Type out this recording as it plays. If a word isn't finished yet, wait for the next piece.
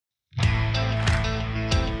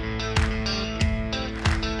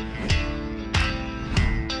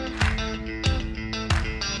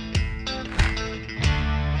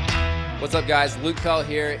What's up, guys? Luke Pell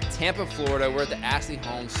here, Tampa, Florida. We're at the Ashley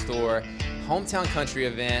HomeStore Hometown Country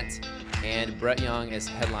event, and Brett Young is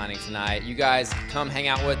headlining tonight. You guys come hang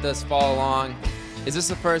out with us, follow along. Is this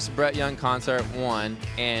the first Brett Young concert? One,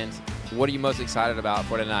 and what are you most excited about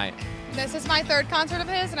for tonight? This is my third concert of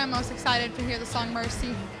his, and I'm most excited to hear the song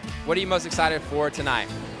Mercy. What are you most excited for tonight?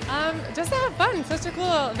 Just to have fun. Such a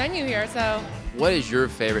cool venue here, so. What is your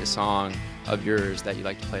favorite song of yours that you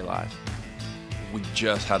like to play live? We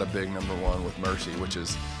just had a big #1 with Mercy, which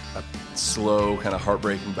is a slow, kind of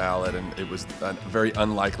heartbreaking ballad, and it was a very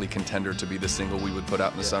unlikely contender to be the single we would put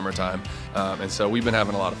out in the summertime. And so we've been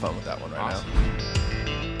having a lot of fun with that one right now.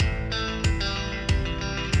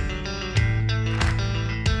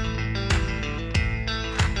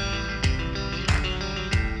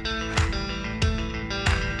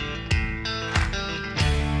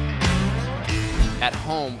 At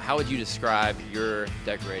home, how would you describe your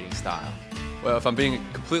decorating style? Well, if I'm being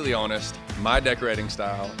completely honest, my decorating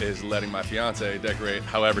style is letting my fiance decorate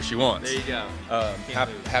however she wants. There you go.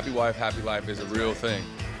 Happy wife, happy life is a real thing.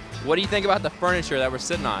 What do you think about the furniture that we're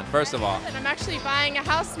sitting on, first of all? And I'm actually buying a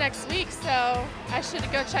house next week, so I should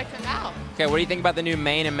go check them out. Okay, what do you think about the new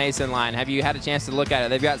Main and Mason line? Have you had a chance to look at it?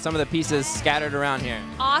 They've got some of the pieces scattered around here.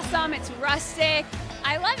 Awesome, it's rustic.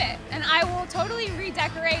 I love it, and I will totally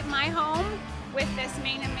redecorate my home with this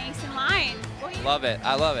Main and Mason line. Love it,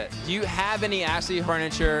 I love it. Do you have any Ashley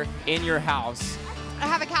furniture in your house? I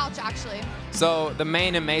have a couch, actually. So the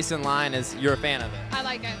Main and Mason line is, you're a fan of it? I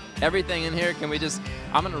like it. Everything in here, can we just,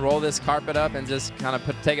 I'm gonna roll this carpet up and just kind of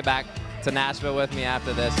take it back to Nashville with me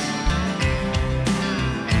after this.